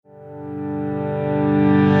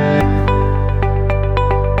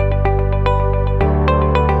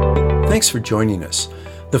Thanks for joining us.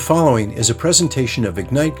 The following is a presentation of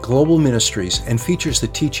Ignite Global Ministries and features the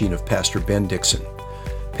teaching of Pastor Ben Dixon.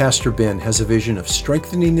 Pastor Ben has a vision of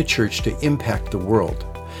strengthening the church to impact the world.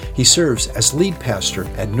 He serves as lead pastor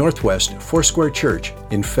at Northwest Foursquare Church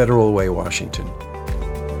in Federal Way, Washington.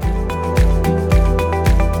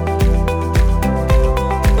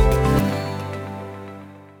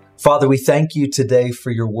 Father, we thank you today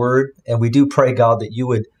for your word, and we do pray, God, that you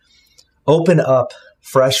would open up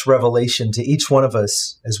fresh revelation to each one of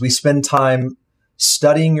us as we spend time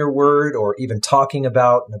studying your word or even talking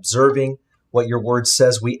about and observing what your word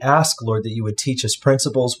says. We ask, Lord, that you would teach us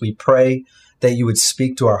principles. We pray that you would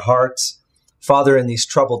speak to our hearts. Father, in these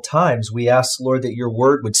troubled times, we ask, Lord, that your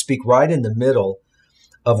word would speak right in the middle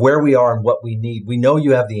of where we are and what we need. We know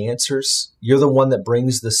you have the answers. You're the one that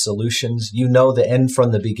brings the solutions. You know the end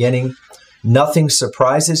from the beginning. Nothing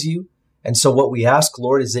surprises you. And so what we ask,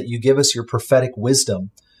 Lord, is that you give us your prophetic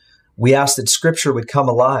wisdom. We ask that Scripture would come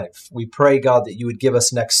alive. We pray, God, that you would give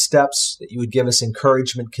us next steps, that you would give us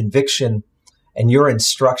encouragement, conviction, and your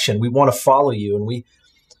instruction. We want to follow you, and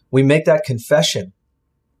we make that confession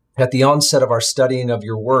at the onset of our studying of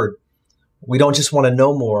your word. We don't just want to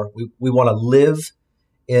know more. We want to live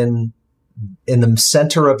in the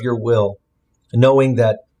center of your will, knowing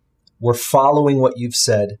that we're following what you've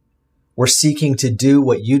said. We're seeking to do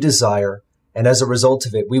what you desire, and as a result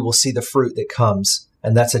of it, we will see the fruit that comes,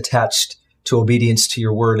 and that's attached to obedience to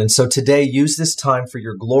your word. And so today, use this time for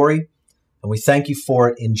your glory, and we thank you for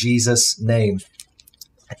it in Jesus' name.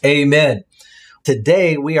 Amen.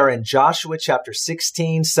 Today, we are in Joshua chapter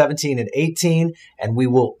 16, 17, and 18, and we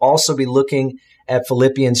will also be looking at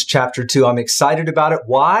Philippians chapter 2. I'm excited about it.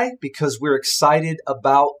 Why? Because we're excited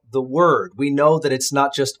about the word. We know that it's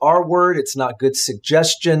not just our word, it's not good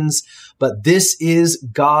suggestions, but this is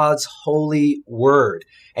God's holy word.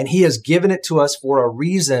 And he has given it to us for a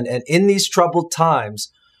reason. And in these troubled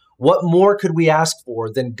times, what more could we ask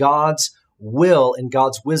for than God's will and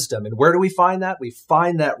God's wisdom? And where do we find that? We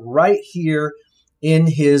find that right here in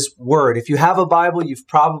his word. If you have a Bible, you've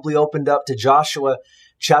probably opened up to Joshua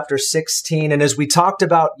chapter 16. And as we talked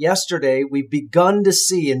about yesterday, we've begun to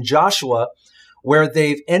see in Joshua where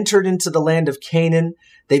they've entered into the land of Canaan.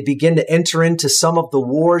 They begin to enter into some of the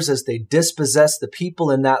wars as they dispossess the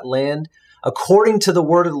people in that land, according to the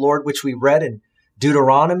word of the Lord, which we read in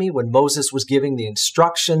Deuteronomy when Moses was giving the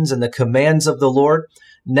instructions and the commands of the Lord.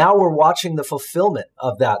 Now we're watching the fulfillment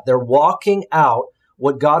of that. They're walking out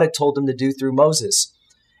what God had told them to do through Moses.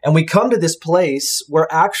 And we come to this place where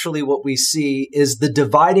actually what we see is the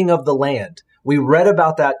dividing of the land. We read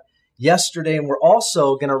about that yesterday, and we're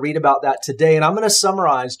also going to read about that today. And I'm going to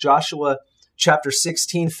summarize Joshua chapter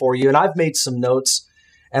 16 for you. And I've made some notes,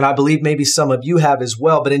 and I believe maybe some of you have as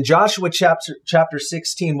well. But in Joshua chapter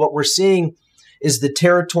 16, what we're seeing is the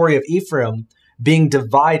territory of Ephraim being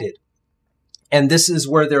divided. And this is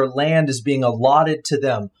where their land is being allotted to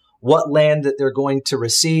them, what land that they're going to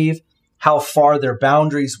receive, how far their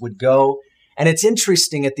boundaries would go. And it's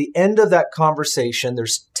interesting, at the end of that conversation,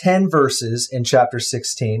 there's 10 verses in chapter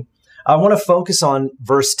 16. I want to focus on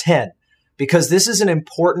verse 10, because this is an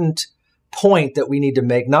important point that we need to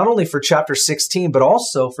make, not only for chapter 16, but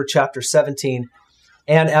also for chapter 17,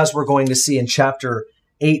 and as we're going to see in chapter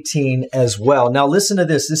 18 as well. Now listen to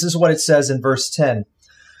this. This is what it says in verse 10.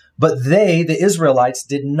 But they, the Israelites,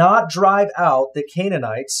 did not drive out the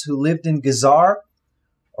Canaanites who lived in Gezer.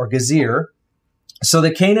 So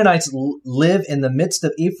the Canaanites live in the midst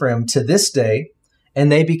of Ephraim to this day,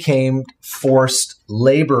 and they became forced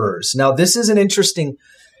laborers. Now, this is an interesting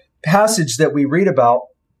passage that we read about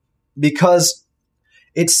because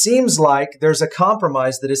it seems like there's a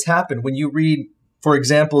compromise that has happened. When you read, for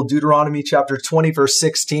example, Deuteronomy chapter 20, verse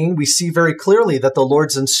 16, we see very clearly that the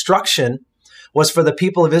Lord's instruction was for the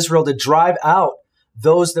people of Israel to drive out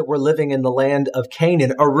those that were living in the land of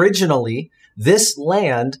Canaan. Originally, this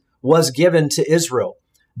land was given to Israel.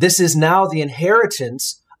 This is now the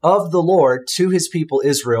inheritance of the Lord to his people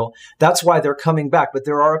Israel. That's why they're coming back. But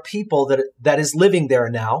there are a people that is living there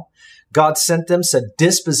now. God sent them, said,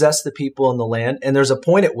 dispossess the people in the land. And there's a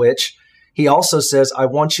point at which he also says, I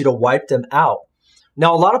want you to wipe them out.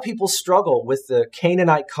 Now, a lot of people struggle with the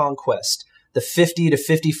Canaanite conquest, the 50 to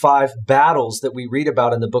 55 battles that we read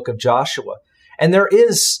about in the book of Joshua. And there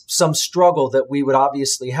is some struggle that we would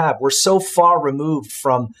obviously have. We're so far removed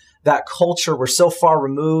from that culture. We're so far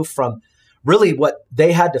removed from really what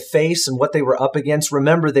they had to face and what they were up against.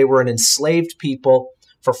 Remember, they were an enslaved people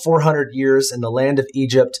for 400 years in the land of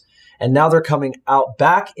Egypt. And now they're coming out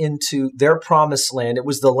back into their promised land. It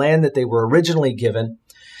was the land that they were originally given.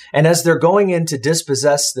 And as they're going in to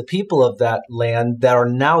dispossess the people of that land that are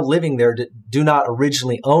now living there, that do not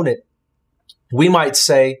originally own it, we might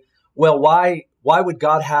say, well, why would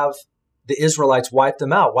God have the Israelites wipe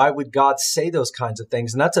them out? Why would God say those kinds of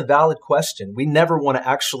things? And that's a valid question. We never want to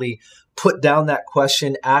actually put down that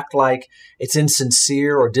question, act like it's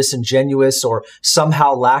insincere or disingenuous or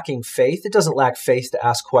somehow lacking faith. It doesn't lack faith to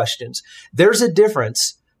ask questions. There's a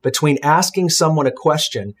difference between asking someone a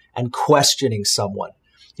question and questioning someone.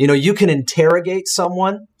 You can interrogate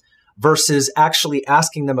someone versus actually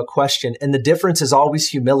asking them a question. And the difference is always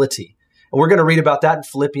humility. And we're going to read about that in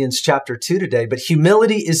Philippians chapter 2 today. But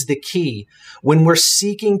humility is the key. When we're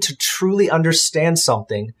seeking to truly understand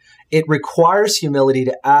something, it requires humility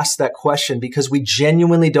to ask that question because we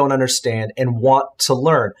genuinely don't understand and want to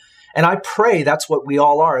learn. And I pray that's what we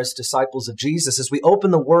all are as disciples of Jesus. As we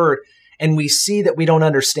open the Word and we see that we don't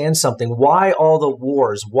understand something, why all the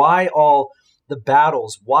wars? Why all the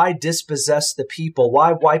battles? Why dispossess the people?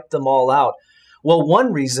 Why wipe them all out? Well,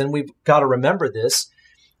 one reason we've got to remember this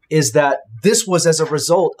is that this was as a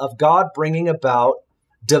result of God bringing about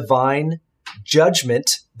divine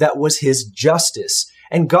judgment that was his justice.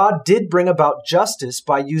 And God did bring about justice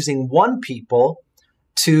by using one people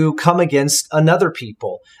to come against another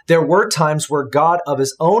people. There were times where God of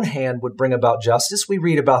his own hand would bring about justice. We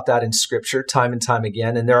read about that in Scripture time and time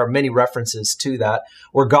again, and there are many references to that,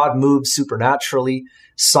 where God moves supernaturally,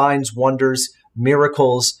 signs, wonders,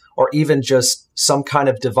 miracles, or even just some kind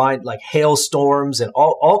of divine, like hailstorms and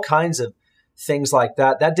all kinds of things like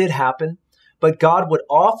that. That did happen. But God would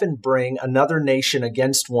often bring another nation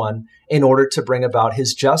against one in order to bring about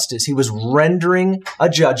his justice. He was rendering a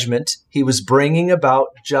judgment. He was bringing about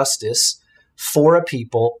justice for a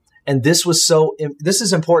people. And this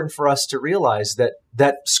is important for us to realize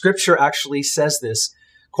that Scripture actually says this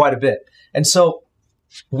quite a bit. And so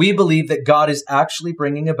we believe that God is actually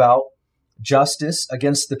bringing about justice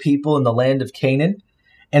against the people in the land of Canaan.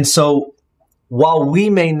 And so while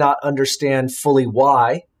we may not understand fully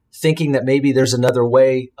why, thinking that maybe there's another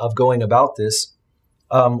way of going about this,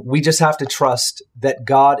 we just have to trust that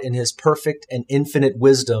God in his perfect and infinite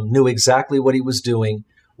wisdom knew exactly what he was doing,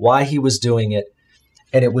 why he was doing it,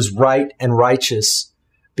 and it was right and righteous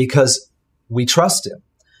because we trust him.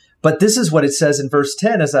 But this is what it says in verse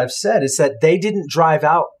 10, as I've said, is that they didn't drive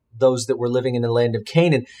out those that were living in the land of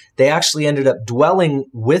Canaan. They actually ended up dwelling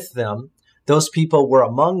with them. Those people were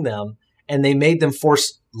among them, and they made them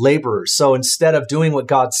forced laborers. So instead of doing what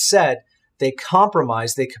God said, they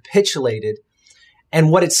compromised, they capitulated. And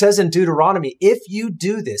what it says in Deuteronomy, if you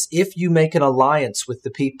do this, if you make an alliance with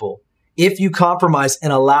the people, if you compromise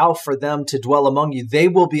and allow for them to dwell among you, they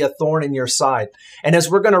will be a thorn in your side. And as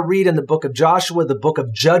we're going to read in the book of Joshua, the book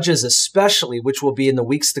of Judges especially, which will be in the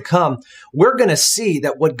weeks to come, we're going to see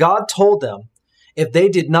that what God told them, if they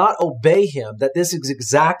did not obey him, that this is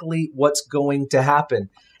exactly what's going to happen.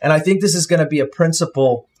 And I think this is going to be a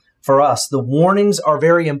principle for us. The warnings are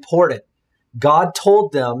very important. God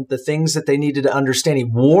told them the things that they needed to understand. He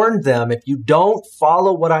warned them, if you don't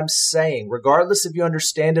follow what I'm saying, regardless if you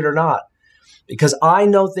understand it or not, because I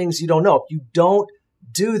know things you don't know. If you don't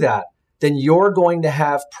do that, then you're going to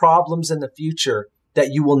have problems in the future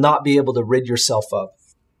that you will not be able to rid yourself of.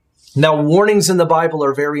 Now, warnings in the Bible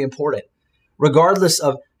are very important, regardless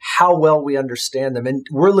of how well we understand them. And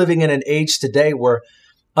we're living in an age today where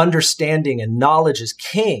understanding and knowledge is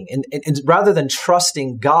king. And rather than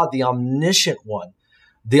trusting God, the omniscient one,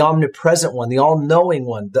 the omnipresent one, the all-knowing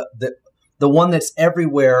one, the one that's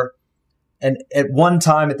everywhere, and at one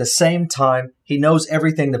time, at the same time, he knows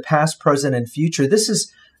everything, the past, present, and future. This is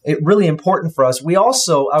really important for us. I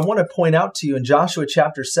want to point out to you in Joshua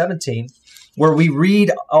chapter 17, where we read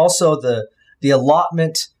also the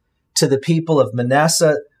allotment to the people of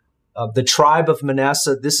Manasseh, the tribe of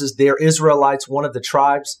Manasseh. They're Israelites, one of the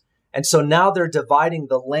tribes. And so now they're dividing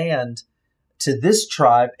the land to this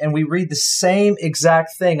tribe. And we read the same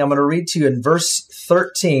exact thing. I'm going to read to you in verse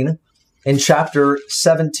 13 in chapter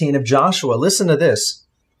 17 of Joshua. Listen to this.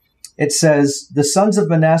 It says, the sons of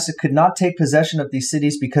Manasseh could not take possession of these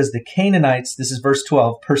cities because the Canaanites, this is verse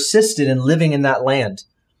 12, persisted in living in that land.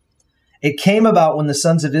 It came about when the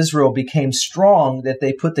sons of Israel became strong that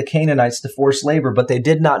they put the Canaanites to forced labor, but they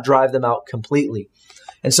did not drive them out completely.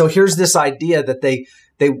 And so here's this idea that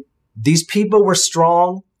these people were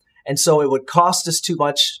strong, and so it would cost us too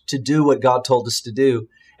much to do what God told us to do.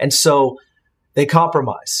 And so they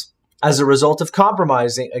compromise. As a result of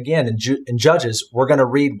compromising, again, in Judges, we're going to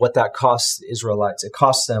read what that costs the Israelites. It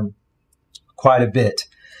costs them quite a bit.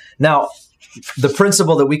 Now, the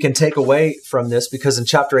principle that we can take away from this, because in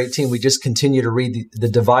chapter 18, we just continue to read the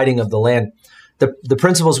dividing of the land. The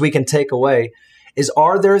principles we can take away is,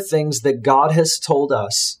 are there things that God has told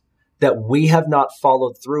us that we have not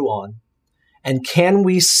followed through on? And can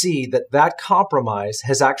we see that that compromise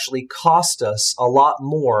has actually cost us a lot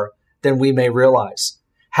more than we may realize?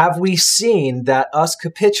 Have we seen that us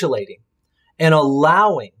capitulating and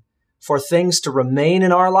allowing for things to remain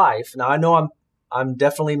in our life? Now, I know I'm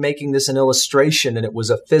definitely making this an illustration, and it was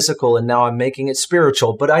a physical, and now I'm making it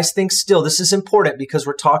spiritual. But I think still this is important because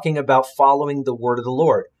we're talking about following the word of the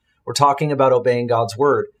Lord. We're talking about obeying God's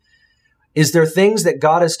word. Is there things that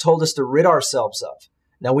God has told us to rid ourselves of?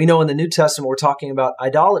 Now, we know in the New Testament, we're talking about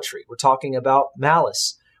idolatry. We're talking about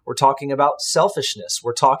malice. We're talking about selfishness.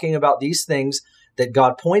 We're talking about these things that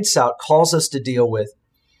God points out, calls us to deal with.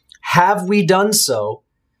 Have we done so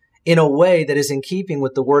in a way that is in keeping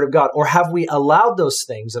with the word of God? Or have we allowed those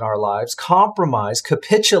things in our lives, compromised,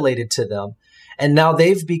 capitulated to them, and now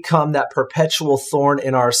they've become that perpetual thorn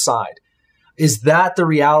in our side? Is that the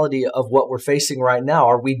reality of what we're facing right now?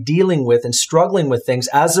 Are we dealing with and struggling with things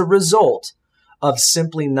as a result of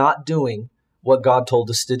simply not doing what God told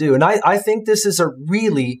us to do? And I think this is a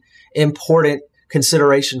really important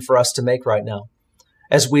consideration for us to make right now.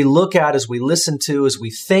 As we look at, as we listen to, as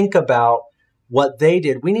we think about what they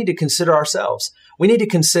did, we need to consider ourselves. We need to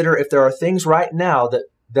consider if there are things right now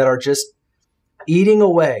that are just eating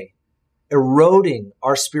away, eroding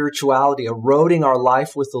our spirituality, eroding our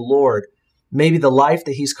life with the Lord, maybe the life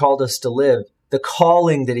that He's called us to live, the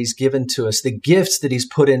calling that He's given to us, the gifts that He's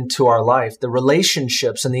put into our life, the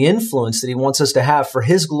relationships and the influence that He wants us to have for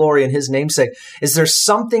His glory and His namesake. Is there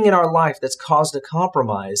something in our life that's caused a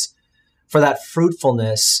compromise for that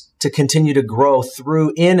fruitfulness to continue to grow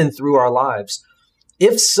in and through our lives?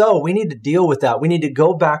 If so, we need to deal with that. We need to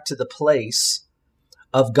go back to the place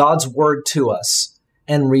of God's word to us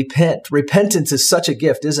and repent. Repentance is such a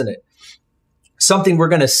gift, isn't it? Something we're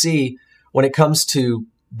going to see when it comes to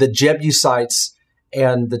the Jebusites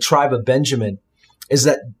and the tribe of Benjamin is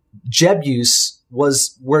that Jebus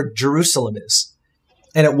was where Jerusalem is.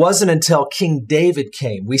 And it wasn't until King David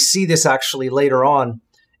came. We see this actually later on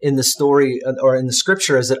in the story or in the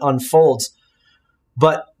scripture as it unfolds.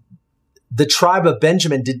 But the tribe of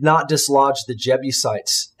Benjamin did not dislodge the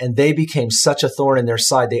Jebusites, and they became such a thorn in their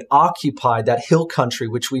side. They occupied that hill country,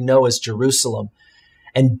 which we know as Jerusalem.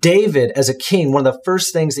 And David, as a king, one of the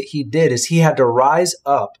first things that he did is he had to rise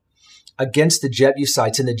up against the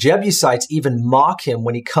Jebusites. And the Jebusites even mock him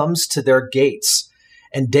when he comes to their gates.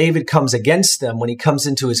 And David comes against them when he comes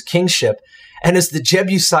into his kingship. And as the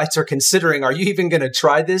Jebusites are considering, are you even going to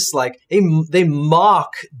try this? Like they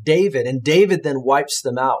mock David, and David then wipes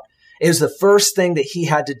them out. It was the first thing that he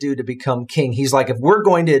had to do to become king. He's like, if we're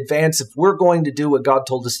going to advance, if we're going to do what God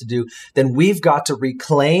told us to do, then we've got to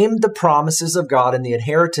reclaim the promises of God and the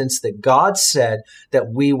inheritance that God said that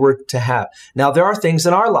we were to have. Now, there are things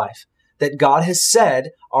in our life that God has said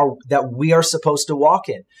that we are supposed to walk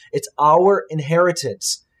in. It's our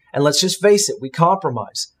inheritance. And let's just face it, we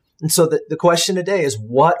compromise. And so the question today is,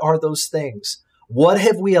 what are those things? What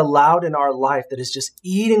have we allowed in our life that is just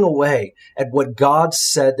eating away at what God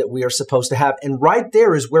said that we are supposed to have? And right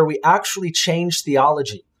there is where we actually change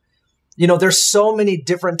theology. You know, there's so many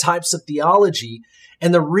different types of theology.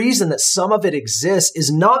 And the reason that some of it exists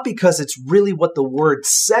is not because it's really what the word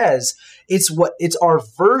says. It's our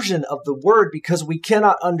version of the word, because we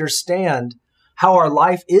cannot understand how our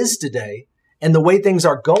life is today and the way things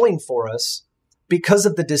are going for us because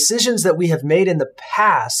of the decisions that we have made in the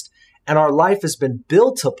past. And our life has been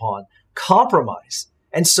built upon compromise.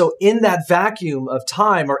 And so in that vacuum of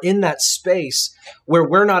time, or in that space where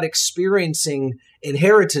we're not experiencing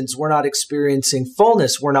inheritance, we're not experiencing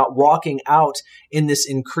fullness, we're not walking out in this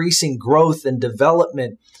increasing growth and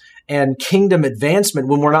development and kingdom advancement,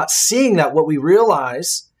 when we're not seeing that, what we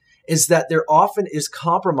realize is that there often is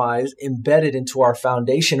compromise embedded into our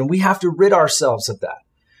foundation. And we have to rid ourselves of that.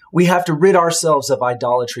 We have to rid ourselves of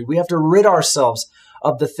idolatry. We have to rid ourselves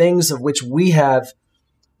of the things of which we have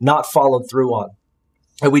not followed through on.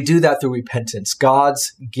 And we do that through repentance,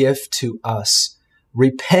 God's gift to us.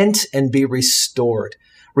 Repent and be restored.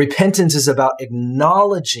 Repentance is about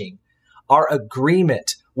acknowledging our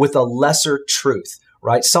agreement with a lesser truth,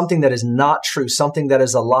 right? Something that is not true, something that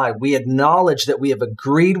is a lie. We acknowledge that we have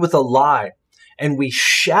agreed with a lie, and we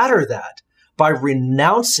shatter that by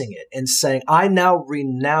renouncing it and saying, I now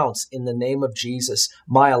renounce in the name of Jesus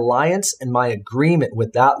my alliance and my agreement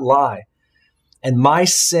with that lie and my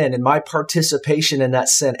sin and my participation in that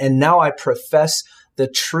sin. And now I profess the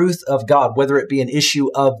truth of God, whether it be an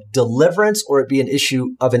issue of deliverance or it be an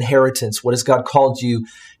issue of inheritance. What has God called you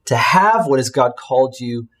to have? What has God called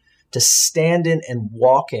you to stand in and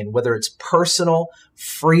walk in, whether it's personal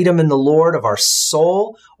freedom in the Lord of our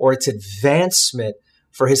soul or it's advancement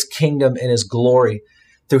for His kingdom and His glory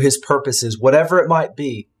through His purposes, whatever it might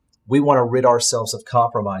be, we want to rid ourselves of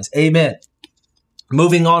compromise. Amen.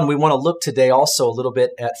 Moving on, we want to look today also a little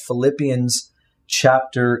bit at Philippians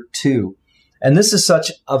chapter 2. And this is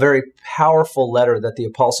such a very powerful letter that the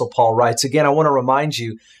Apostle Paul writes. Again, I want to remind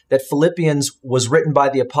you that Philippians was written by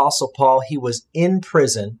the Apostle Paul. He was in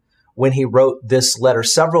prison when he wrote this letter.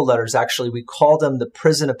 Several letters, actually. We call them the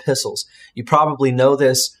prison epistles. You probably know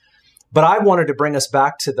this. But I wanted to bring us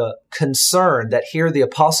back to the concern that here the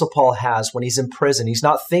Apostle Paul has when he's in prison. He's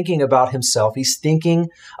not thinking about himself. He's thinking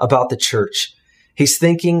about the church. He's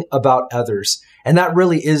thinking about others. And that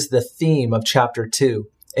really is the theme of chapter 2.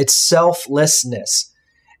 It's selflessness.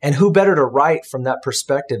 And who better to write from that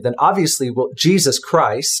perspective than obviously Jesus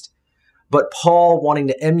Christ, but Paul wanting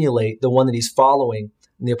to emulate the one that he's following,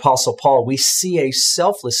 the Apostle Paul. We see a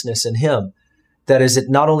selflessness in him that is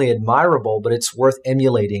not only admirable, but it's worth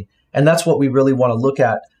emulating. And that's what we really want to look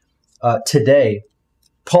at today.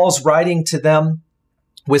 Paul's writing to them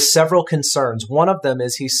with several concerns. One of them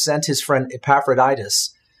is he sent his friend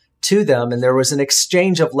Epaphroditus to them, and there was an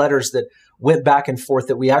exchange of letters that went back and forth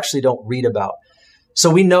that we actually don't read about. So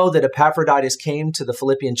we know that Epaphroditus came to the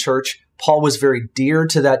Philippian church. Paul was very dear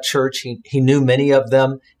to that church. He knew many of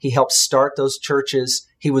them. He helped start those churches.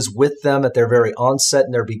 He was with them at their very onset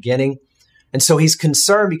and their beginning. And so he's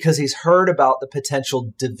concerned because he's heard about the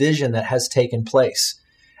potential division that has taken place.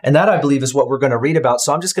 And that, I believe, is what we're going to read about.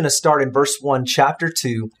 So I'm just going to start in verse 1, chapter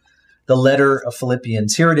 2, the letter of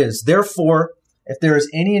Philippians. Here it is. Therefore, if there is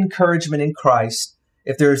any encouragement in Christ,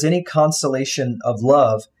 if there is any consolation of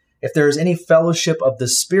love, if there is any fellowship of the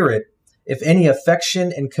Spirit, if any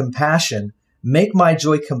affection and compassion, make my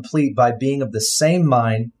joy complete by being of the same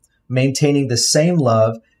mind, maintaining the same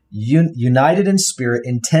love, united in spirit,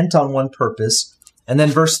 intent on one purpose. And then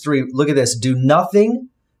verse 3, look at this. Do nothing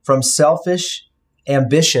from selfish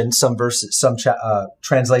ambition, some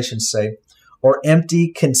translations say, or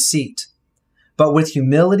empty conceit, but with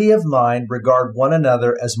humility of mind, regard one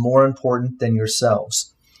another as more important than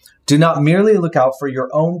yourselves. Do not merely look out for your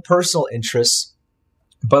own personal interests,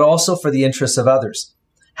 but also for the interests of others.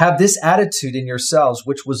 Have this attitude in yourselves,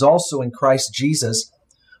 which was also in Christ Jesus,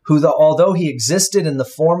 who, although he existed in the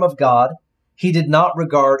form of God, he did not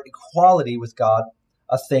regard equality with God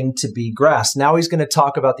a thing to be grasped. Now he's going to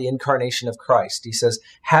talk about the incarnation of Christ. He says,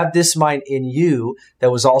 have this mind in you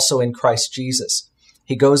that was also in Christ Jesus.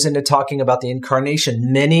 He goes into talking about the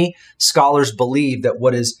incarnation. Many scholars believe that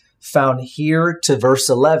what is found here to verse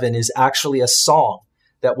 11 is actually a song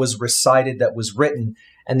that was recited, that was written,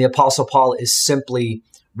 and the Apostle Paul is simply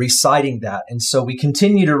reciting that. And so we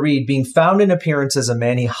continue to read, being found in appearance as a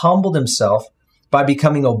man, he humbled himself by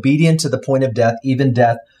becoming obedient to the point of death, even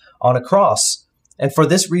death on a cross. And for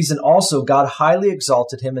this reason also God highly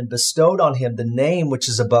exalted him and bestowed on him the name which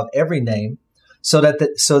is above every name, so that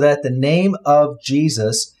the name of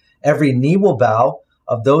Jesus, every knee will bow,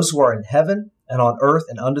 of those who are in heaven and on earth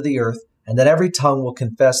and under the earth, and that every tongue will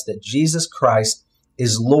confess that Jesus Christ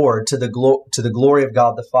is Lord, to the glory of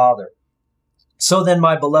God the Father. So then,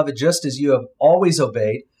 my beloved, just as you have always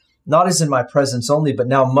obeyed, not as in my presence only, but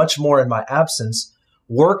now much more in my absence,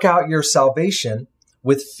 work out your salvation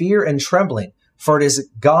with fear and trembling, for it is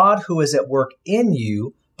God who is at work in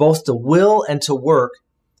you, both to will and to work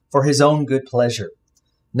for his own good pleasure.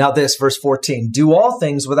 Now this, verse 14, do all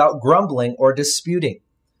things without grumbling or disputing,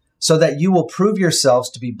 so that you will prove yourselves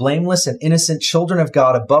to be blameless and innocent children of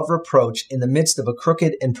God above reproach in the midst of a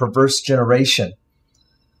crooked and perverse generation,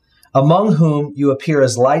 among whom you appear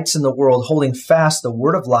as lights in the world, holding fast the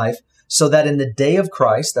word of life, so that in the day of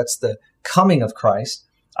Christ, that's the coming of Christ,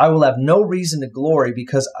 I will have no reason to glory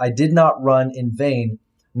because I did not run in vain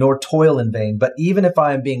nor toil in vain. But even if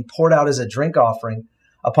I am being poured out as a drink offering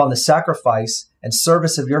upon the sacrifice and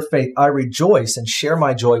service of your faith, I rejoice and share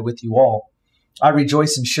my joy with you all. I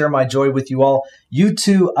rejoice and share my joy with you all. You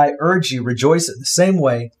too, I urge you, rejoice in the same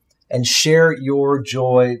way and share your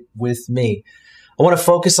joy with me. I want to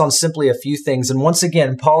focus on simply a few things. And once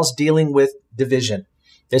again, Paul's dealing with division.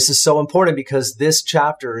 This is so important because this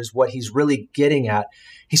chapter is what he's really getting at.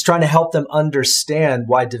 He's trying to help them understand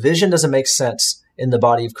why division doesn't make sense in the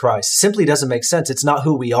body of Christ. It simply doesn't make sense. It's not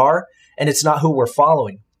who we are, and it's not who we're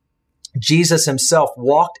following. Jesus himself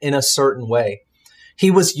walked in a certain way.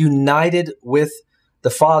 He was united with the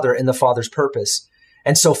Father in the Father's purpose.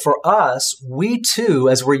 And so for us, we too,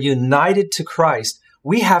 as we're united to Christ,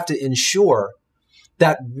 we have to ensure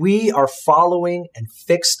that we are following and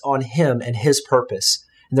fixed on him and his purpose.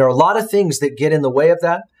 And there are a lot of things that get in the way of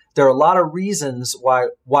that. There are a lot of reasons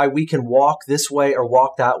why we can walk this way or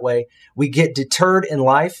walk that way. We get deterred in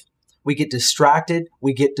life. We get distracted.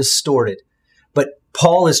 We get distorted. But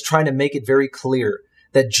Paul is trying to make it very clear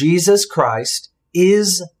that Jesus Christ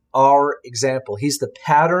is our example. He's the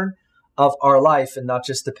pattern of our life and not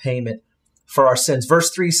just the payment for our sins.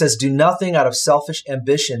 Verse 3 says, do nothing out of selfish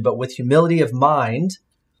ambition, but with humility of mind,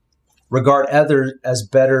 regard others as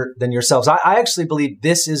better than yourselves. I actually believe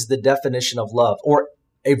this is the definition of love, or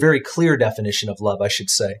a very clear definition of love, I should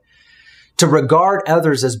say. To regard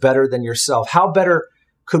others as better than yourself. How better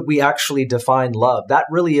could we actually define love? That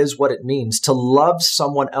really is what it means. To love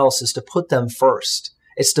someone else is to put them first.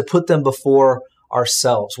 It's to put them before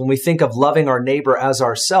ourselves. When we think of loving our neighbor as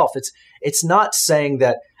ourselves, it's not saying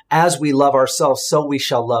that as we love ourselves, so we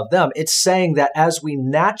shall love them. It's saying that as we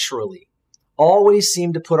naturally always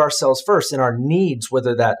seem to put ourselves first in our needs,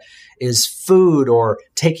 whether that is food or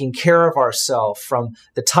taking care of ourselves from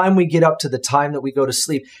the time we get up to the time that we go to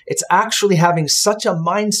sleep, it's actually having such a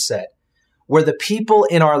mindset where the people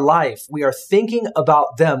in our life, we are thinking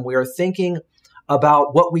about them. We are thinking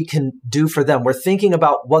about what we can do for them. We're thinking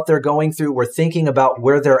about what they're going through. We're thinking about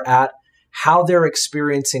where they're at, how they're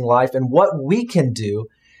experiencing life, and what we can do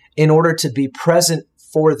in order to be present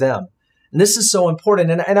for them. And this is so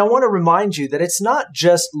important. And I want to remind you that it's not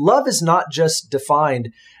just, love is not just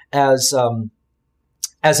defined as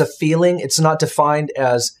a feeling. It's not defined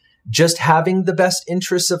as just having the best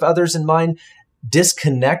interests of others in mind,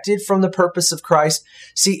 disconnected from the purpose of Christ.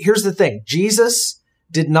 See, here's the thing. Jesus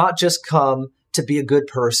did not just come to be a good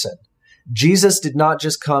person. Jesus did not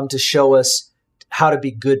just come to show us how to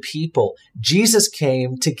be good people. Jesus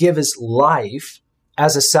came to give his life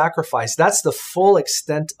as a sacrifice. That's the full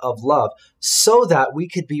extent of love, so that we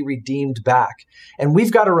could be redeemed back. And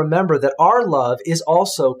we've got to remember that our love is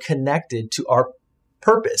also connected to our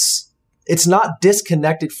purpose. It's not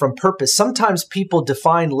disconnected from purpose. Sometimes people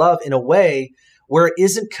define love in a way where it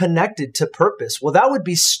isn't connected to purpose. Well, that would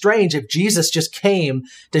be strange if Jesus just came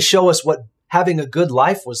to show us what having a good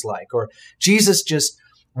life was like, or Jesus just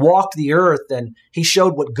walked the earth and he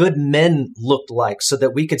showed what good men looked like so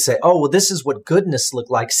that we could say, oh, well, this is what goodness looked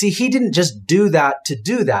like. See, he didn't just do that to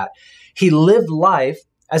do that. He lived life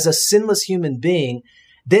as a sinless human being.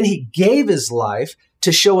 Then he gave his life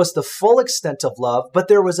to show us the full extent of love, but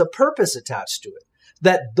there was a purpose attached to it,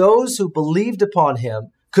 that those who believed upon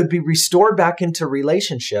him could be restored back into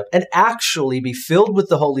relationship and actually be filled with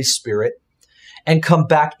the Holy Spirit and come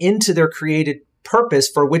back into their created purpose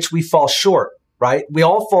for which we fall short. Right? We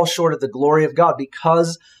all fall short of the glory of God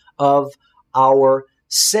because of our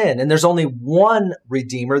sin. And there's only one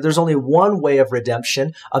Redeemer. There's only one way of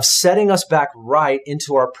redemption, of setting us back right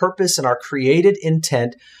into our purpose and our created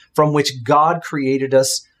intent from which God created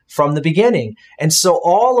us from the beginning. And so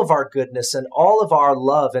all of our goodness and all of our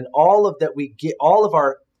love and all of that we get, all of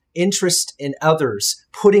our interest in others,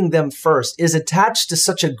 putting them first, is attached to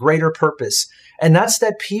such a greater purpose. And that's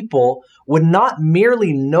that people would not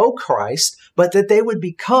merely know Christ, but that they would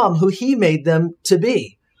become who he made them to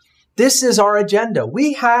be. This is our agenda.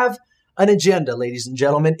 We have an agenda, ladies and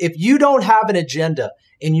gentlemen. If you don't have an agenda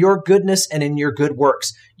in your goodness and in your good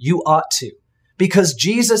works, you ought to, because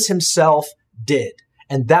Jesus himself did.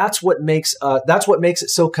 And that's what makes it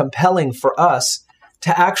so compelling for us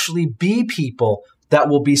to actually be people that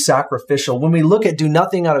will be sacrificial. When we look at do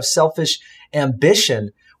nothing out of selfish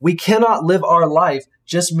ambition, we cannot live our life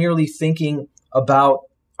just merely thinking about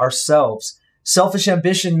ourselves. Selfish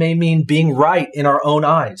ambition may mean being right in our own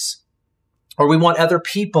eyes, or we want other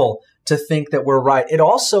people to think that we're right. It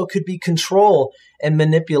also could be control and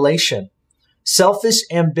manipulation. Selfish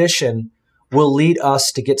ambition will lead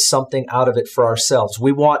us to get something out of it for ourselves.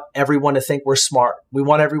 We want everyone to think we're smart. We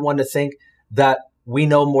want everyone to think that we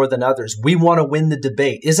know more than others. We want to win the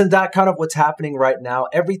debate. Isn't that kind of what's happening right now?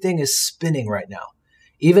 Everything is spinning right now.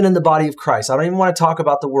 Even in the body of Christ. I don't even want to talk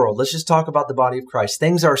about the world. Let's just talk about the body of Christ.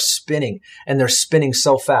 Things are spinning, and they're spinning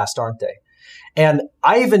so fast, aren't they? And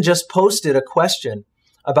I even just posted a question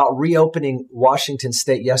about reopening Washington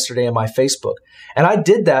State yesterday on my Facebook. And I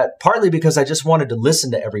did that partly because I just wanted to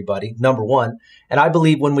listen to everybody, number one. And I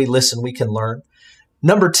believe when we listen, we can learn.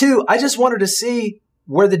 Number two, I just wanted to see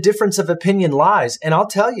where the difference of opinion lies. And I'll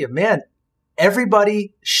tell you, man,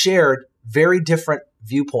 everybody shared very different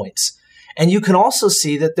viewpoints. And you can also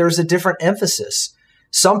see that there's a different emphasis.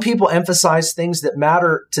 Some people emphasize things that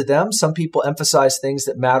matter to them. Some people emphasize things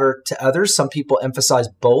that matter to others. Some people emphasize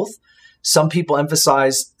both. Some people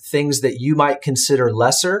emphasize things that you might consider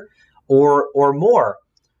lesser or more.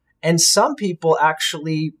 And some people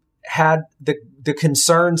actually had the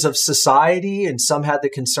concerns of society, and some had the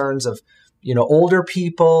concerns of older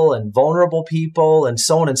people and vulnerable people and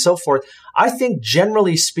so on and so forth. I think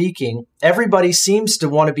generally speaking, everybody seems to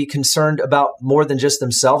want to be concerned about more than just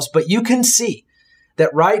themselves, but you can see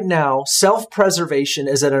that right now, self-preservation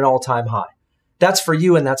is at an all-time high. That's for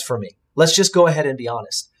you and that's for me. Let's just go ahead and be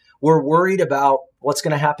honest. We're worried about what's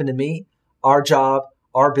going to happen to me, our job,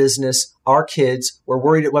 our business, our kids. We're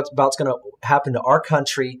worried about what's going to happen to our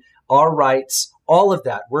country, our rights, all of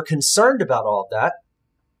that. We're concerned about all of that.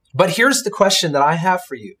 But here's the question that I have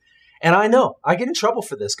for you. And I know I get in trouble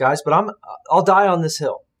for this, guys, but I'll die on this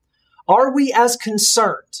hill. Are we as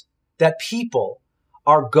concerned that people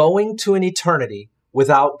are going to an eternity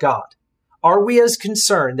without God? Are we as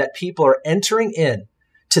concerned that people are entering in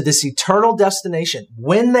to this eternal destination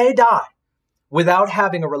when they die without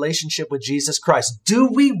having a relationship with Jesus Christ? Do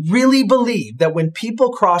we really believe that when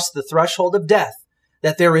people cross the threshold of death,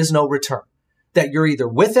 that there is no return, that you're either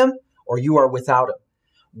with him or you are without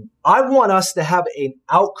him? I want us to have an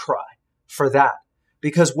outcry for that,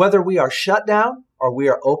 because whether we are shut down or we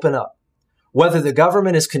are open up, whether the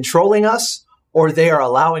government is controlling us or they are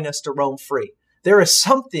allowing us to roam free, there is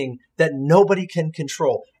something that nobody can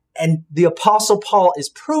control. And the Apostle Paul is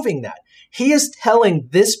proving that. He is telling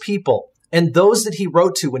this people and those that he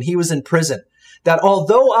wrote to when he was in prison that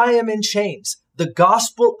although I am in chains, the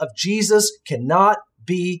gospel of Jesus cannot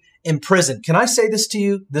be imprisoned. Can I say this to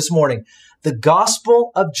you this morning? The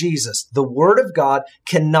gospel of Jesus, the word of God,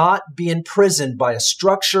 cannot be imprisoned by a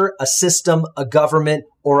structure, a system, a government,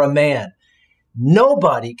 or a man.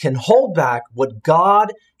 Nobody can hold back what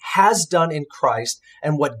God has done in Christ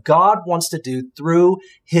and what God wants to do through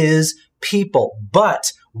his people.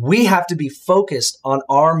 But we have to be focused on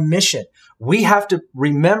our mission. We have to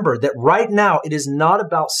remember that right now it is not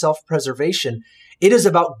about self-preservation. It is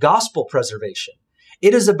about gospel preservation.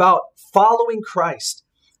 It is about following Christ.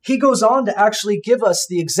 He goes on to actually give us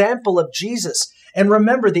the example of Jesus. And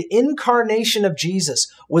remember, the incarnation of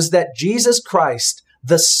Jesus was that Jesus Christ,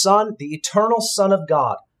 the Son, the eternal Son of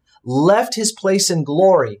God, left his place in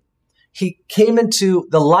glory. He came into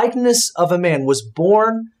the likeness of a man, was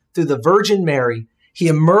born through the Virgin Mary. He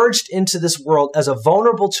emerged into this world as a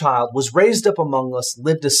vulnerable child, was raised up among us,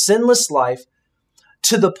 lived a sinless life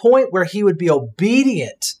to the point where he would be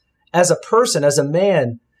obedient as a person, as a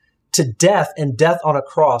man, to death, and death on a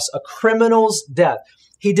cross, a criminal's death.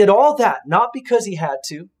 He did all that not because he had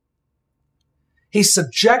to. He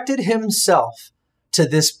subjected himself to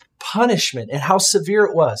this punishment and how severe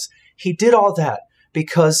it was. He did all that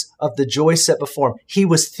because of the joy set before him. He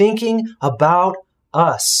was thinking about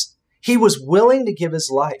us. He was willing to give his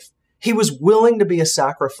life. He was willing to be a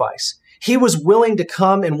sacrifice. He was willing to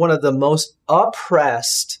come in one of the most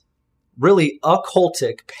oppressed, really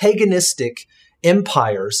occultic, paganistic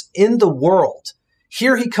empires in the world.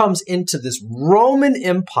 Here he comes into this Roman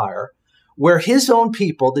Empire where his own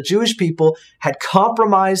people, the Jewish people, had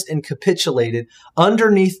compromised and capitulated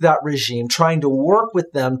underneath that regime, trying to work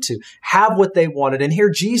with them to have what they wanted. And here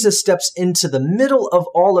Jesus steps into the middle of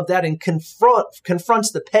all of that and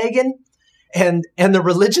confronts the pagan and the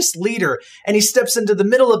religious leader. And he steps into the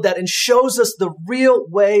middle of that and shows us the real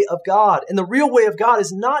way of God. And the real way of God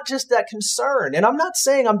is not just that concern. And I'm not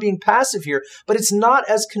saying I'm being passive here, but it's not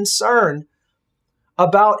as concerned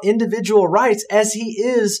about individual rights as he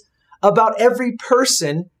is about every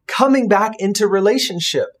person coming back into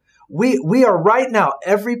relationship. We are right now,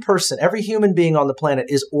 every person, every human being on the planet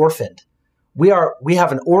is orphaned. We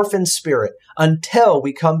have an orphan spirit until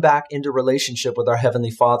we come back into relationship with our Heavenly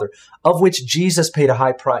Father, of which Jesus paid a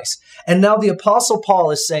high price. And now the Apostle Paul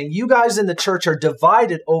is saying, you guys in the church are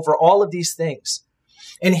divided over all of these things.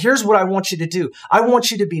 And here's what I want you to do. I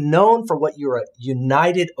want you to be known for what you are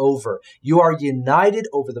united over. You are united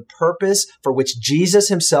over the purpose for which Jesus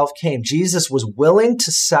himself came. Jesus was willing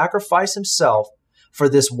to sacrifice himself for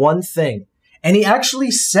this one thing. And he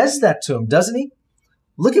actually says that to him, doesn't he?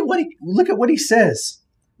 Look at what he says.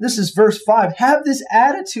 This is verse 5. Have this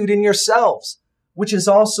attitude in yourselves, which is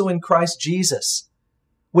also in Christ Jesus.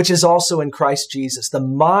 Which is also in Christ Jesus. The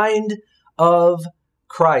mind of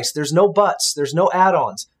Christ. There's no buts. There's no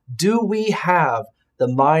add-ons. Do we have the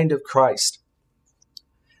mind of Christ?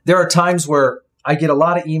 There are times where I get a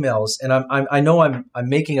lot of emails, and I know I'm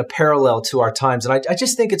making a parallel to our times, and I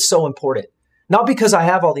just think it's so important. Not because I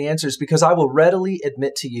have all the answers, because I will readily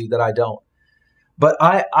admit to you that I don't. But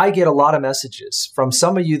I get a lot of messages from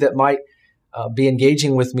some of you that might be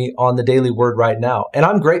engaging with me on the Daily Word right now. And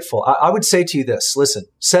I'm grateful. I would say to you this, listen,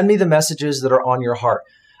 send me the messages that are on your heart.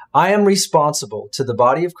 I am responsible to the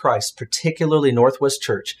body of Christ, particularly Northwest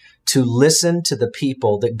Church, to listen to the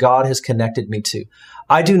people that God has connected me to.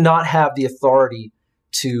 I do not have the authority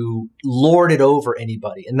to lord it over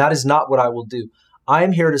anybody, and that is not what I will do. I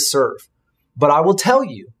am here to serve. But I will tell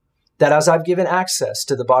you that as I've given access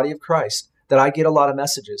to the body of Christ, that I get a lot of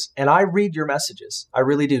messages, and I read your messages. I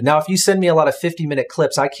really do. Now, if you send me a lot of 50-minute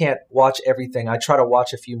clips, I can't watch everything. I try to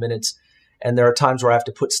watch a few minutes And there are times where I have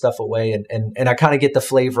to put stuff away, and I kind of get the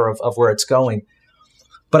flavor of where it's going.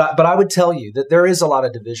 But I would tell you that there is a lot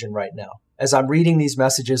of division right now. As I'm reading these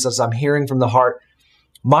messages, as I'm hearing from the heart,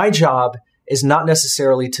 my job is not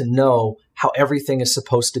necessarily to know how everything is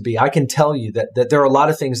supposed to be. I can tell you that there are a lot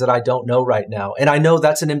of things that I don't know right now. And I know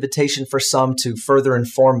that's an invitation for some to further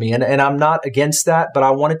inform me. And I'm not against that, but I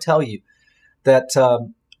want to tell you that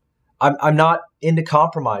I'm not into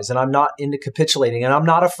compromise, and I'm not into capitulating, and I'm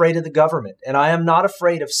not afraid of the government. And I am not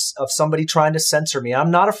afraid of somebody trying to censor me.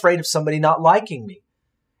 I'm not afraid of somebody not liking me.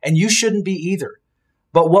 And you shouldn't be either.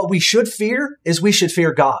 But what we should fear is we should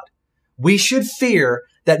fear God. We should fear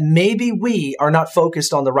that maybe we are not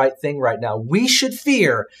focused on the right thing right now. We should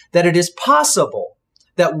fear that it is possible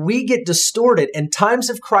that we get distorted and times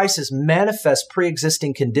of crisis manifest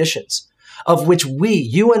pre-existing conditions of which we,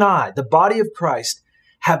 you and I, the body of Christ,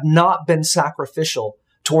 have not been sacrificial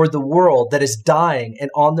toward the world that is dying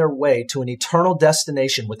and on their way to an eternal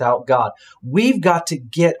destination without God. We've got to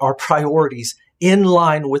get our priorities in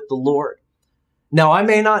line with the Lord. Now, I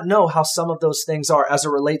may not know how some of those things are as it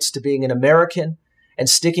relates to being an American and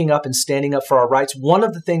sticking up and standing up for our rights. One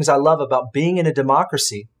of the things I love about being in a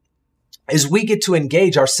democracy is we get to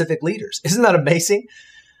engage our civic leaders. Isn't that amazing?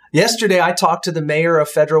 Yesterday, I talked to the mayor of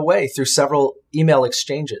Federal Way through several email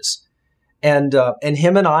exchanges. And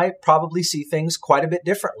him and I probably see things quite a bit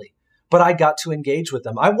differently, but I got to engage with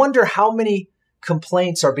them. I wonder how many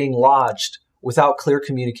complaints are being lodged without clear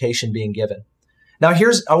communication being given. Now,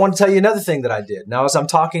 I want to tell you another thing that I did. Now, as I'm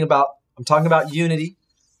talking about unity.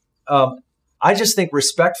 I just think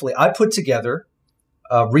respectfully, I put together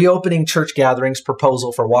a reopening church gatherings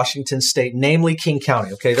proposal for Washington State, namely King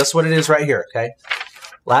County. Okay, that's what it is right here. Okay,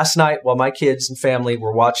 last night while my kids and family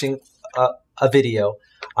were watching a video,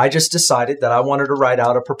 I just decided that I wanted to write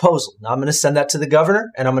out a proposal. Now I'm going to send that to the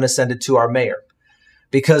governor, and I'm going to send it to our mayor,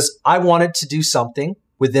 because I wanted to do something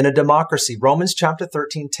within a democracy. Romans chapter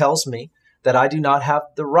 13 tells me that I do not have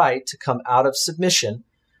the right to come out of submission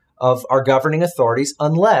of our governing authorities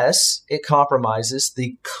unless it compromises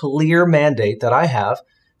the clear mandate that I have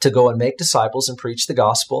to go and make disciples and preach the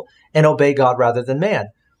gospel and obey God rather than man.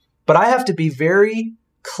 But I have to be very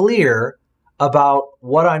clear about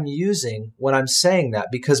what I'm using when I'm saying that,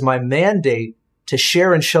 because my mandate to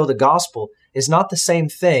share and show the gospel is not the same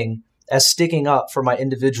thing as sticking up for my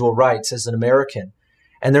individual rights as an American.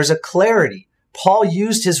 And there's a clarity. Paul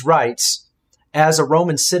used his rights as a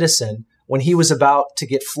Roman citizen when he was about to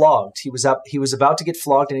get flogged. He was about to get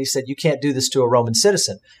flogged, and he said, "You can't do this to a Roman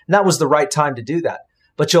citizen." And that was the right time to do that.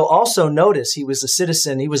 But you'll also notice he was a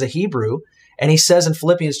citizen, he was a Hebrew, and he says in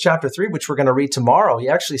Philippians chapter 3, which we're going to read tomorrow, he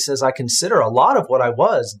actually says, "I consider a lot of what I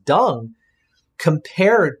was dung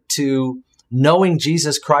compared to knowing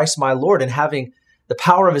Jesus Christ my Lord and having the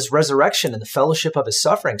power of his resurrection and the fellowship of his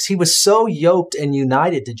sufferings." He was so yoked and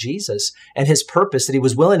united to Jesus and his purpose that he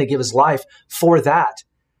was willing to give his life for that.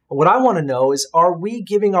 What I want to know is, are we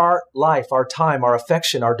giving our life, our time, our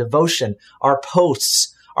affection, our devotion, our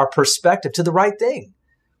posts, our perspective to the right thing?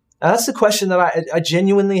 Now, that's the question that I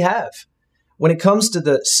genuinely have. When it comes to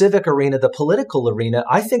the civic arena, the political arena,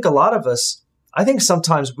 I think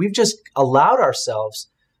sometimes we've just allowed ourselves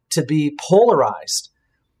to be polarized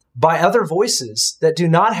by other voices that do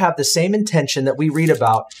not have the same intention that we read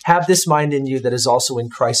about. Have this mind in you that is also in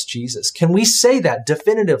Christ Jesus. Can we say that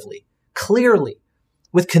definitively, clearly,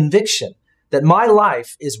 with conviction, that my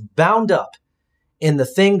life is bound up in the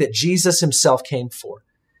thing that Jesus himself came for?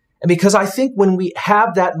 And because I think when we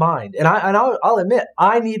have that mind, and I'll admit,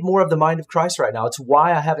 I need more of the mind of Christ right now. It's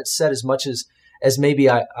why I haven't said as much as maybe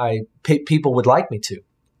people would like me to.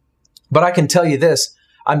 But I can tell you this,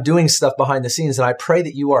 I'm doing stuff behind the scenes, and I pray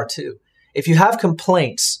that you are too. If you have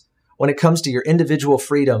complaints when it comes to your individual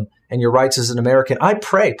freedom and your rights as an American, I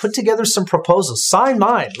pray, put together some proposals, sign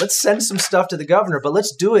mine. Let's send some stuff to the governor, but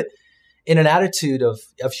let's do it in an attitude of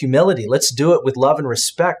humility. Let's do it with love and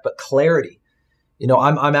respect, but clarity. You know,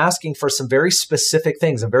 I'm asking for some very specific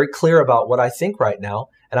things. I'm very clear about what I think right now,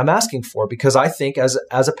 and I'm asking for it because I think as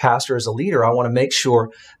a pastor, as a leader, I want to make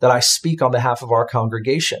sure that I speak on behalf of our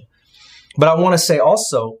congregation. But I want to say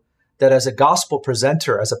also that as a gospel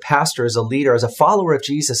presenter, as a pastor, as a leader, as a follower of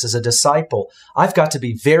Jesus, as a disciple, I've got to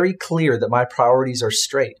be very clear that my priorities are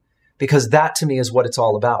straight, because that to me is what it's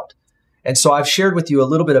all about. And so I've shared with you a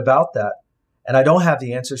little bit about that, and I don't have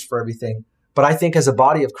the answers for everything, but I think as a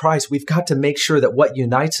body of Christ, we've got to make sure that what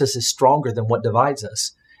unites us is stronger than what divides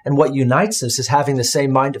us. And what unites us is having the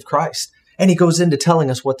same mind of Christ. And he goes into telling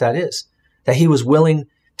us what that is, that he was willing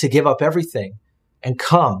to give up everything and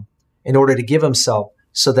come in order to give himself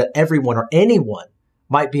so that everyone or anyone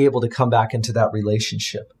might be able to come back into that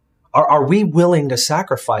relationship. Are we willing to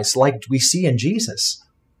sacrifice like we see in Jesus?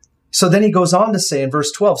 So then he goes on to say in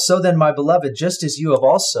verse 12, so then, my beloved, just as you have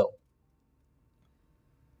also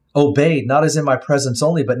obeyed, not as in my presence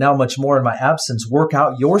only, but now much more in my absence, work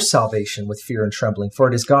out your salvation with fear and trembling. For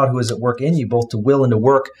it is God who is at work in you, both to will and to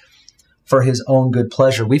work for his own good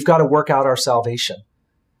pleasure. We've got to work out our salvation.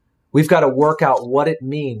 We've got to work out what it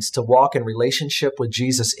means to walk in relationship with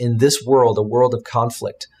Jesus in this world, a world of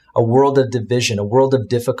conflict, a world of division, a world of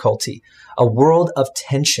difficulty, a world of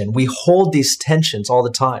tension. We hold these tensions all the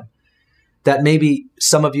time. That maybe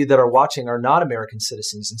some of you that are watching are not American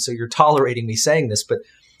citizens, and so you're tolerating me saying this, but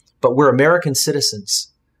we're American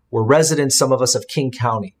citizens. We're residents, some of us, of King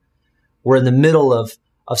County. We're in the middle of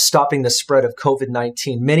stopping the spread of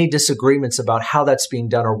COVID-19. Many disagreements about how that's being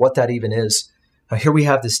done or what that even is. Now, here we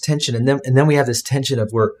have this tension, and then we have this tension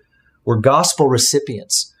of we're gospel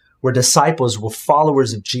recipients. We're disciples. We're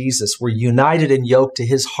followers of Jesus. We're united and yoked to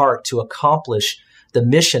his heart to accomplish the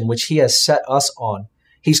mission which he has set us on.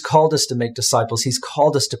 He's called us to make disciples. He's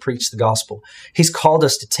called us to preach the gospel. He's called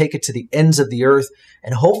us to take it to the ends of the earth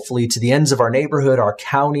and hopefully to the ends of our neighborhood, our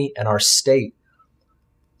county, and our state.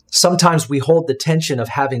 Sometimes we hold the tension of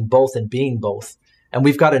having both and being both. And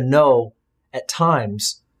we've got to know at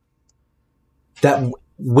times that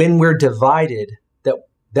when we're divided,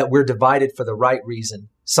 that we're divided for the right reason.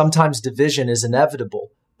 Sometimes division is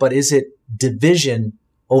inevitable, but is it division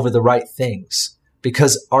over the right things?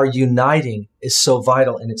 Because our uniting is so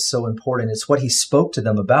vital and it's so important. It's what he spoke to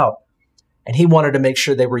them about. And he wanted to make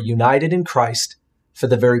sure they were united in Christ for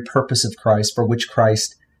the very purpose of Christ, for which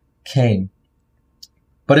Christ came.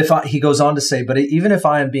 But he goes on to say, but even if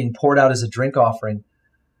I am being poured out as a drink offering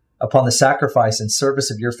upon the sacrifice and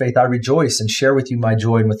service of your faith, I rejoice and share with you my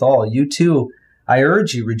joy and with all. You too, I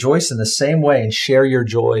urge you, rejoice in the same way and share your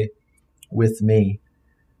joy with me.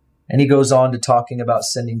 And he goes on to talking about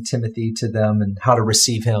sending Timothy to them and how to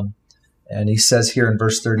receive him. And he says here in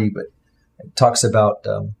verse 30, but it talks about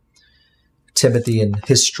Timothy and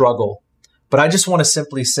his struggle. But I just want to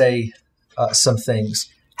simply say some things.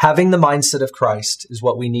 Having the mindset of Christ is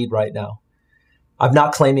what we need right now. I'm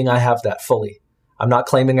not claiming I have that fully. I'm not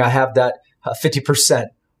claiming I have that 50%.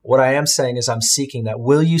 What I am saying is I'm seeking that.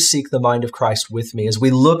 Will you seek the mind of Christ with me as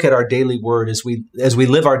we look at our daily word, as we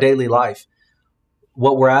live our daily life?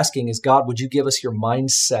 What we're asking is, God, would you give us your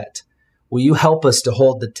mindset? Will you help us to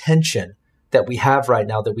hold the tension that we have right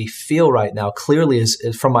now, that we feel right now? Clearly, as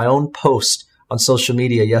from my own post on social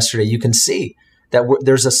media yesterday, you can see that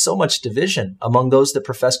there's so much division among those that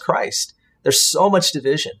profess Christ. There's so much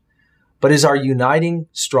division. But is our uniting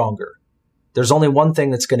stronger? There's only one thing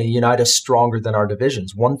that's going to unite us stronger than our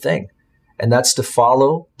divisions, one thing, and that's to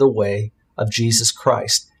follow the way of Jesus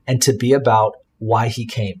Christ and to be about why he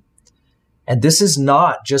came. And this is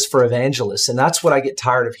not just for evangelists, and that's what I get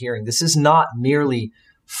tired of hearing. This is not merely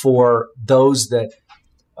for those that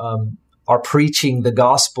are preaching the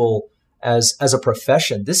gospel as a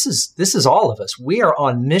profession. This is all of us. We are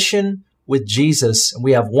on mission with Jesus, and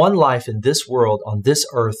we have one life in this world, on this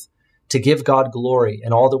earth, to give God glory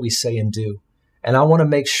in all that we say and do. And I want to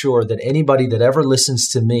make sure that anybody that ever listens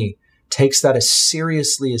to me takes that as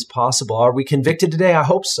seriously as possible. Are we convicted today? I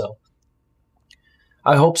hope so.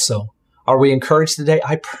 I hope so. Are we encouraged today?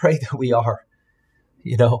 I pray that we are.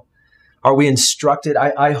 Are we instructed?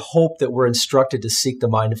 I hope that we're instructed to seek the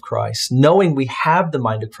mind of Christ, knowing we have the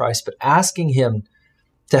mind of Christ, but asking him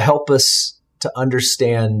to help us to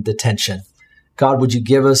understand the tension. God, would you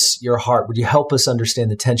give us your heart? Would you help us understand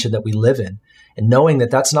the tension that we live in? And knowing that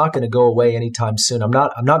that's not going to go away anytime soon. I'm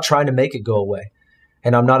not trying to make it go away,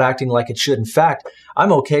 and I'm not acting like it should. In fact,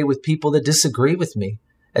 I'm okay with people that disagree with me,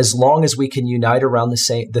 as long as we can unite around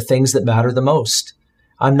the things that matter the most.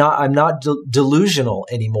 I'm not delusional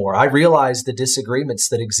anymore. I realize the disagreements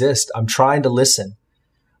that exist. I'm trying to listen.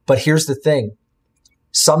 But here's the thing.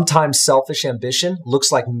 Sometimes selfish ambition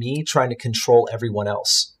looks like me trying to control everyone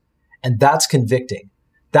else. And that's convicting.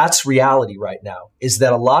 That's reality right now, is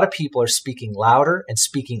that a lot of people are speaking louder and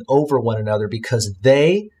speaking over one another because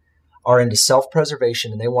they are into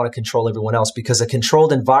self-preservation and they want to control everyone else, because a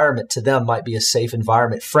controlled environment to them might be a safe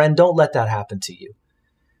environment. Friend, don't let that happen to you.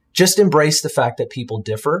 Just embrace the fact that people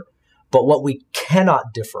differ, but what we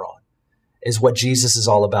cannot differ on is what Jesus is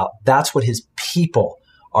all about. That's what his people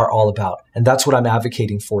are all about. And that's what I'm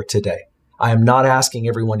advocating for today. I am not asking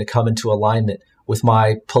everyone to come into alignment with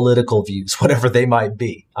my political views, whatever they might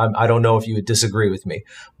be. I don't know if you would disagree with me,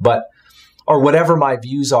 or whatever my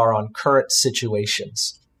views are on current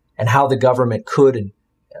situations and how the government could and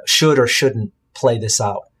should or shouldn't play this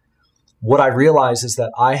out. What I realize is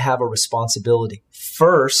that I have a responsibility,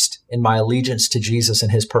 first in my allegiance to Jesus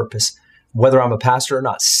and his purpose, whether I'm a pastor or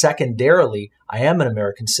not. Secondarily, I am an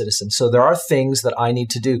American citizen. So there are things that I need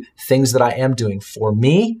to do, things that I am doing for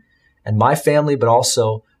me and my family, but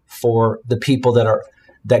also for the people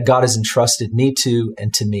that God has entrusted me to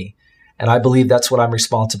and to me. And I believe that's what I'm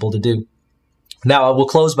responsible to do. Now, I will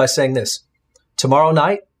close by saying this. Tomorrow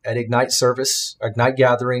night at Ignite service, Ignite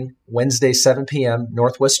gathering, Wednesday, 7 p.m.,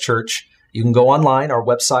 Northwest Church. You can go online. Our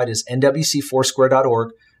website is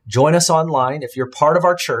nwcfoursquare.org. Join us online if you're part of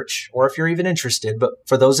our church or if you're even interested. But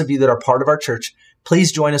for those of you that are part of our church,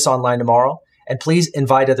 please join us online tomorrow. And please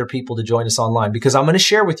invite other people to join us online, because I'm going to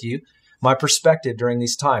share with you my perspective during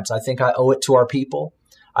these times. I think I owe it to our people.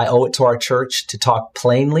 I owe it to our church to talk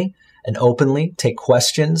plainly and openly, take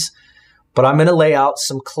questions. But I'm going to lay out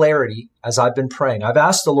some clarity as I've been praying. I've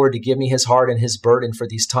asked the Lord to give me his heart and his burden for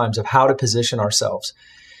these times of how to position ourselves.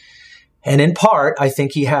 And in part, I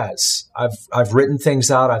think he has. I've written things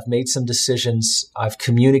out. I've made some decisions. I've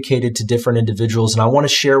communicated to different individuals, and I want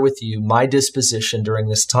to share with you my disposition during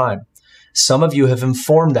this time. Some of you have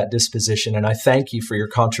informed that disposition, and I thank you for your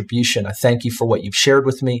contribution. I thank you for what you've shared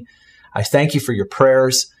with me. I thank you for your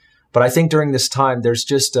prayers. But I think during this time, there's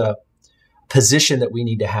just a position that we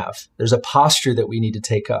need to have. There's a posture that we need to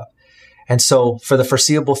take up. And so for the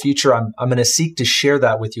foreseeable future, I'm going to seek to share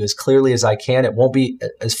that with you as clearly as I can. It won't be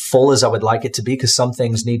as full as I would like it to be, because some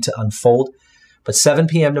things need to unfold. But 7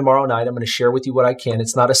 p.m. tomorrow night, I'm going to share with you what I can.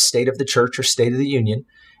 It's not a state of the church or state of the union.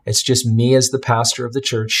 It's just me as the pastor of the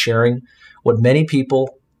church sharing what many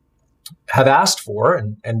people have asked for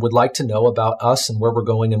and would like to know about us and where we're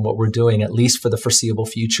going and what we're doing, at least for the foreseeable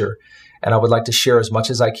future. And I would like to share as much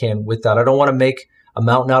as I can with that. I don't want to make a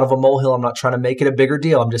mountain out of a molehill. I'm not trying to make it a bigger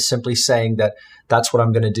deal. I'm just simply saying that that's what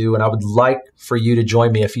I'm going to do. And I would like for you to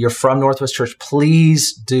join me. If you're from Northwest Church,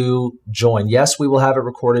 please do join. Yes, we will have it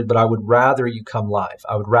recorded, but I would rather you come live.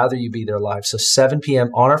 I would rather you be there live. So 7 p.m.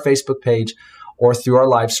 on our Facebook page or through our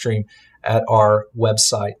live stream at our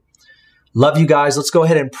website. Love you guys. Let's go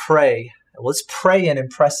ahead and pray. Let's pray and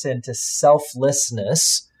press into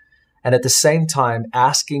selflessness, and at the same time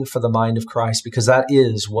asking for the mind of Christ, because that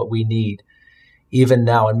is what we need even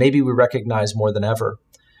now. And maybe we recognize more than ever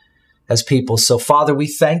as people. So Father, we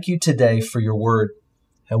thank you today for your word.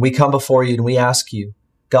 And we come before you and we ask you,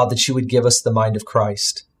 God, that you would give us the mind of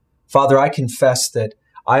Christ. Father, I confess that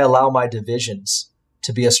I allow my divisions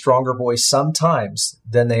to be a stronger voice sometimes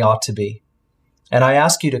than they ought to be. And I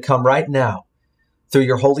ask you to come right now through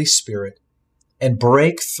your Holy Spirit and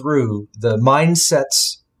break through the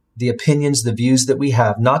mindsets, the opinions, the views that we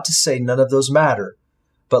have, not to say none of those matter,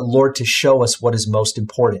 but Lord, to show us what is most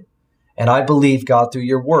important. And I believe, God, through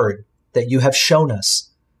your word, that you have shown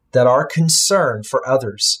us that our concern for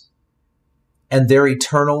others and their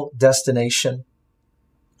eternal destination,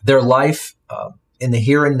 their life in the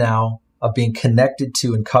here and now of being connected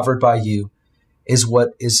to and covered by you, is what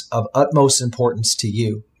is of utmost importance to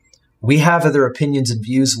you. We have other opinions and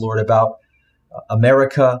views, Lord, about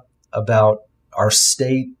America, about our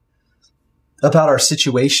state, about our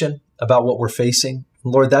situation, about what we're facing.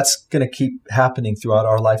 Lord, that's going to keep happening throughout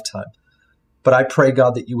our lifetime. But I pray,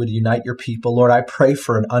 God, that you would unite your people. Lord, I pray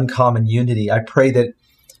for an uncommon unity. I pray that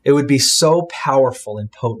it would be so powerful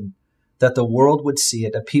and potent that the world would see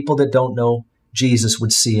it, that people that don't know Jesus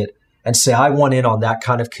would see it and say, I want in on that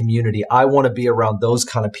kind of community. I want to be around those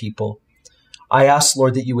kind of people. I ask,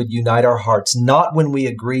 Lord, that you would unite our hearts, not when we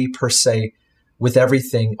agree per se with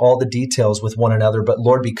everything, all the details with one another, but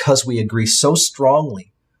Lord, because we agree so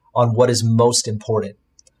strongly on what is most important.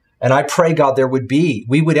 And I pray, God, we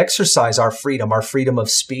would exercise our freedom of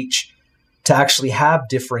speech, to actually have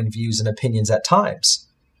differing views and opinions at times,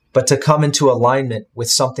 but to come into alignment with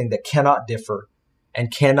something that cannot differ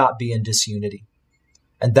and cannot be in disunity.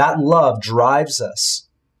 And that love drives us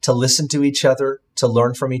to listen to each other, to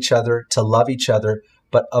learn from each other, to love each other,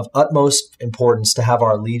 but of utmost importance to have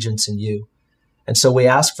our allegiance in you. And so we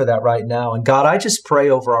ask for that right now. And God, I just pray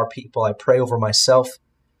over our people. I pray over myself.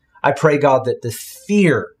 I pray, God, that the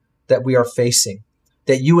fear that we are facing,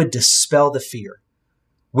 that you would dispel the fear.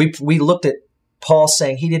 We looked at Paul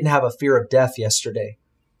saying he didn't have a fear of death yesterday.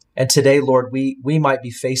 And today, Lord, we might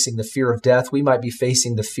be facing the fear of death. We might be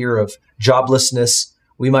facing the fear of joblessness.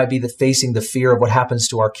 We might be facing the fear of what happens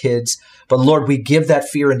to our kids. But Lord, we give that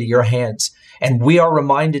fear into your hands. And we are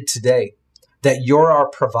reminded today that you're our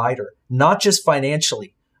provider, not just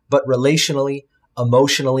financially, but relationally,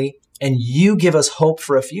 emotionally, and you give us hope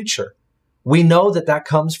for a future. We know that that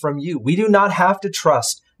comes from you. We do not have to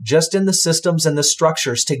trust just in the systems and the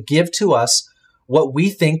structures to give to us what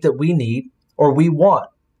we think that we need or we want.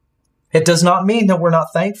 It does not mean that we're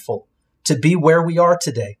not thankful to be where we are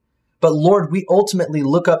today. But Lord, we ultimately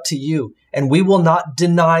look up to you, and we will not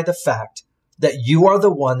deny the fact that you are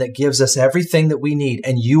the one that gives us everything that we need.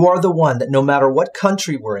 And you are the one that no matter what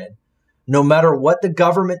country we're in, no matter what the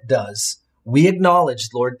government does, we acknowledge,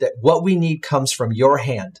 Lord, that what we need comes from your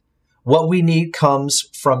hand. What we need comes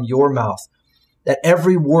from your mouth. That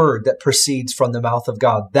every word that proceeds from the mouth of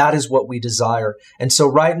God, that is what we desire. And so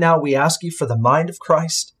right now we ask you for the mind of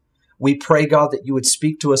Christ. We pray, God, that you would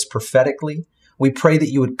speak to us prophetically. We pray that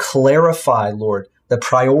you would clarify, Lord, the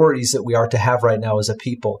priorities that we are to have right now as a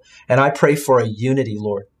people. And I pray for a unity,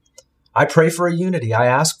 Lord. I pray for a unity. I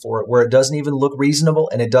ask for it where it doesn't even look reasonable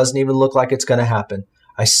and it doesn't even look like it's going to happen.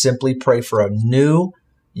 I simply pray for a new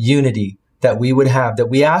unity that we would have, that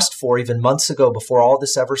we asked for even months ago before all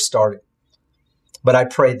this ever started. But I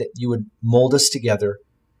pray that you would mold us together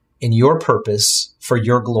in your purpose for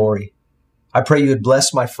your glory. I pray you would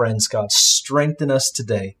bless my friends, God. Strengthen us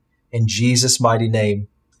today in Jesus' mighty name.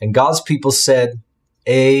 And God's people said,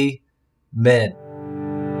 Amen.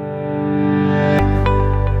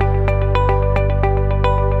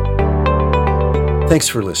 Thanks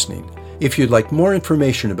for listening. If you'd like more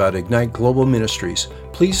information about Ignite Global Ministries,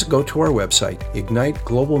 please go to our website,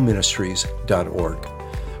 igniteglobalministries.org.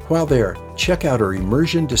 While there, check out our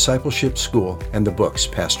Immersion Discipleship School and the books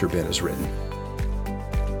Pastor Ben has written.